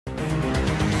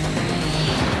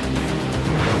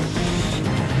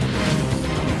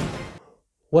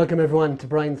Welcome everyone to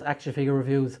Brian's action figure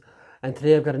reviews, and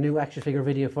today I've got a new action figure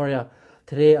video for you.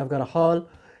 Today I've got a haul.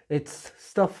 It's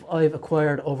stuff I've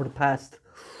acquired over the past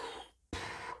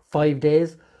 5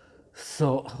 days,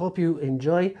 so I hope you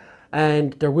enjoy,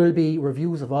 and there will be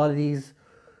reviews of all of these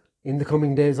in the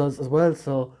coming days as well,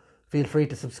 so feel free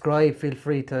to subscribe, feel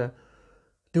free to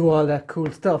do all that cool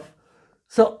stuff.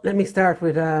 So let me start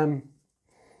with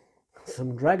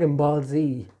some Dragon Ball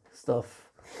Z stuff.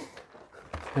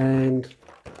 And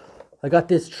I got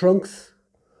this Trunks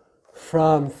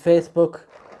from Facebook,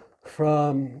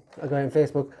 from a guy on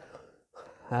Facebook.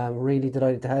 Really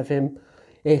delighted to have him.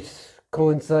 It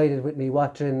coincided with me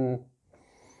watching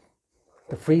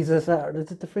the Frieza Saga.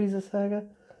 Is it the Frieza Saga?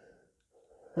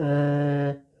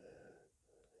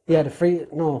 Yeah,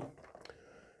 no.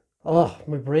 Oh,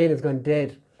 my brain has gone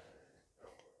dead.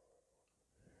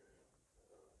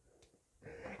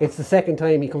 It's the second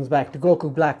time he comes back, the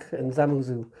Goku Black and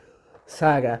Zamuzu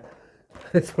Saga.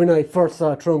 It's when I first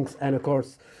saw Trunks, and of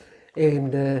course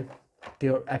in the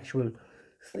actual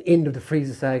end of the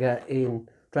Frieza Saga in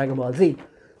Dragon Ball Z.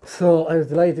 So I was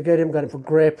delighted to get him, got him for a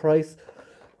great price,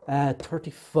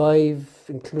 35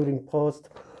 including post,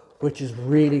 which is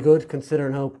really good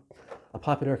considering how a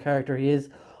popular character he is.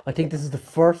 I think this is the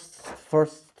first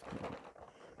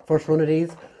run of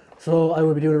these, so I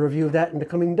will be doing a review of that in the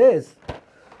coming days.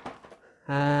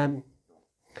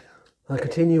 I'll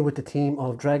continue with the theme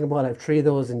of Dragon Ball. I have 3 of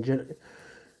those in general.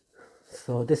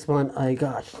 So this one I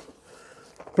got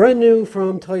brand new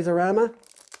from Toys-R-Us.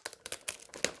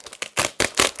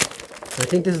 I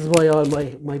think this is why all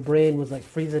my brain was like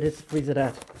Frieza this, Frieza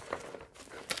that.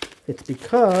 It's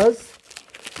because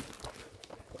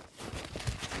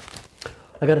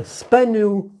I got a span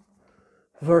new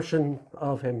version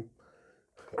of him.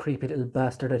 Creepy little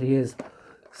bastard that he is.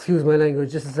 Excuse my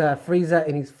language. This is Frieza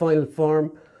in his final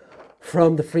form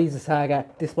from the Frieza Saga.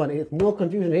 This one is no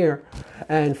confusion here,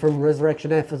 and from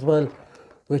Resurrection F as well,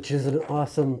 which is an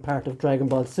awesome part of Dragon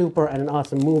Ball Super and an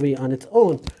awesome movie on its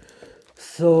own.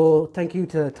 So thank you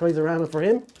to Toys-R-Us for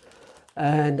him.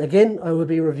 And again, I will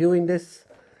be reviewing this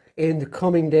in the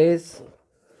coming days.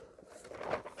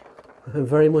 I'm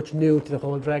very much new to the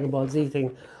whole Dragon Ball Z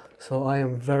thing, so I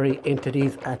am very into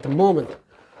these at the moment.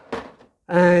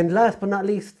 And last but not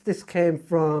least, this came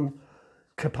from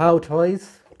Kapow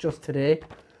Toys just today.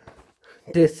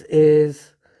 This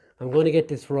is, I'm going to get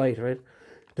this right?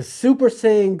 The Super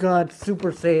Saiyan God,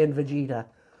 Super Saiyan Vegeta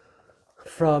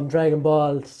from Dragon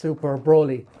Ball Super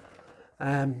Broly.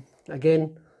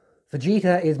 Again,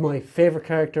 Vegeta is my favorite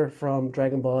character from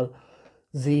Dragon Ball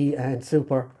Z and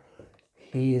Super.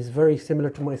 He is very similar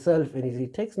to myself, and he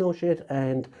takes no shit,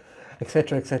 and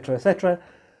etc, etc, etc.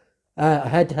 I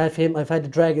had to have him. I've had the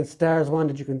Dragon Stars one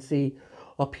that you can see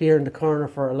up here in the corner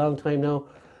for a long time now.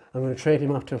 I'm going to trade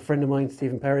him off to a friend of mine,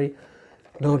 Stephen Perry.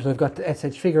 Now that I've got the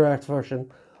SH Figuarts version,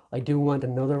 I do want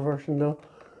another version though.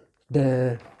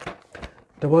 The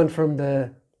one from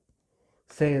the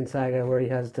Saiyan Saga where he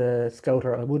has the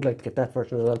Scouter. I would like to get that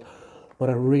version as well, but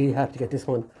I really have to get this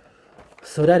one.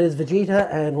 So that is Vegeta,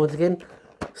 and once again,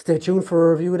 stay tuned for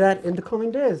a review of that in the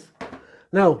coming days.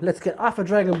 Now, let's get off of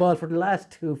Dragon Ball for the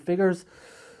last 2 figures.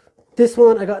 This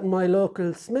one I got in my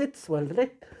local Smiths. Well,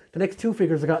 the next 2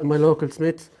 figures I got in my local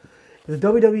Smiths. The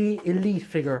WWE Elite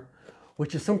figure,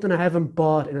 which is something I haven't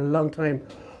bought in a long time.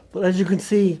 But as you can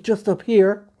see, just up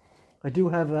here, I do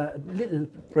have a little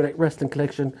wrestling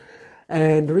collection.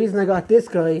 And the reason I got this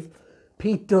guy,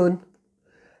 Pete Dunne,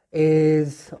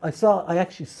 is I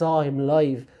actually saw him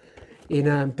live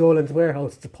in Dolan's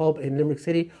Warehouse, the pub in Limerick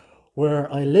City, where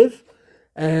I live.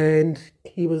 And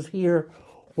he was here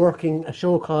working a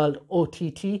show called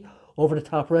OTT, Over the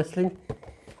Top Wrestling.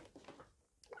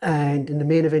 And in the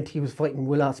main event, he was fighting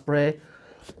Will Ospreay.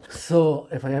 So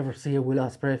if I ever see a Will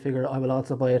Ospreay figure, I will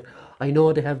also buy it. I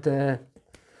know they have the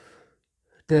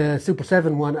Super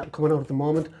 7 one coming out at the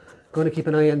moment. Going to keep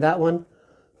an eye on that one.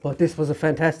 But this was a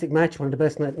fantastic match, one of the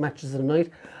best matches of the night.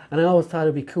 And I always thought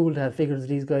it would be cool to have figures of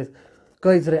these guys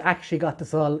that I actually got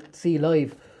to see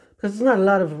live. Because there's not a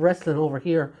lot of wrestling over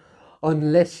here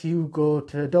unless you go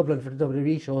to Dublin for the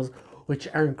WWE shows, which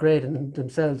aren't great in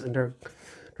themselves, and they're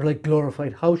like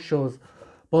glorified house shows.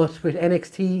 But with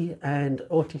NXT and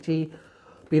OTT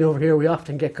being over here, we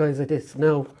often get guys like this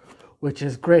now, which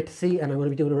is great to see, and I'm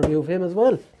going to be doing a review of him as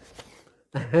well.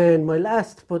 And my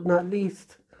last but not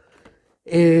least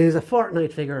is a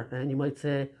Fortnite figure, and you might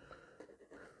say,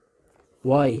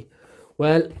 why?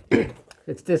 Well,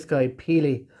 it's this guy,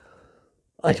 Peely.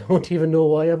 I don't even know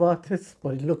why I bought this,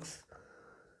 but it looks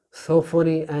so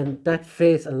funny, and that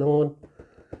face alone.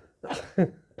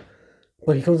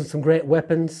 But he comes with some great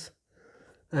weapons.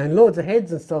 and loads of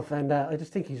heads and stuff. And I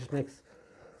just think he just makes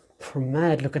for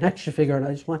mad looking action figure, and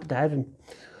I just wanted to have him.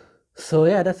 So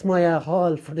yeah, that's my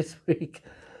haul for this week.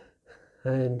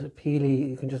 And Peely,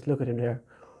 you can just look at him there.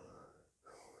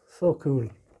 So cool.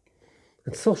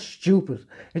 And so stupid.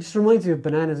 It just reminds me of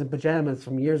Bananas in Pajamas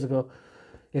from years ago.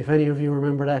 If any of you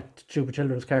remember that stupid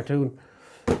children's cartoon.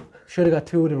 Should have got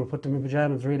two of them and put them in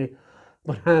pajamas, really.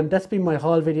 But that's been my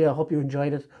haul video. I hope you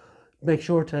enjoyed it. Make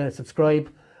sure to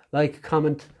subscribe, like,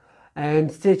 comment,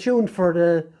 and stay tuned for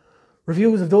the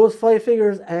reviews of those 5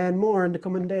 figures and more in the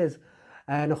coming days.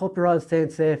 And I hope you're all staying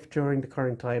safe during the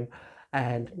current time.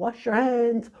 And wash your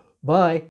hands. Bye.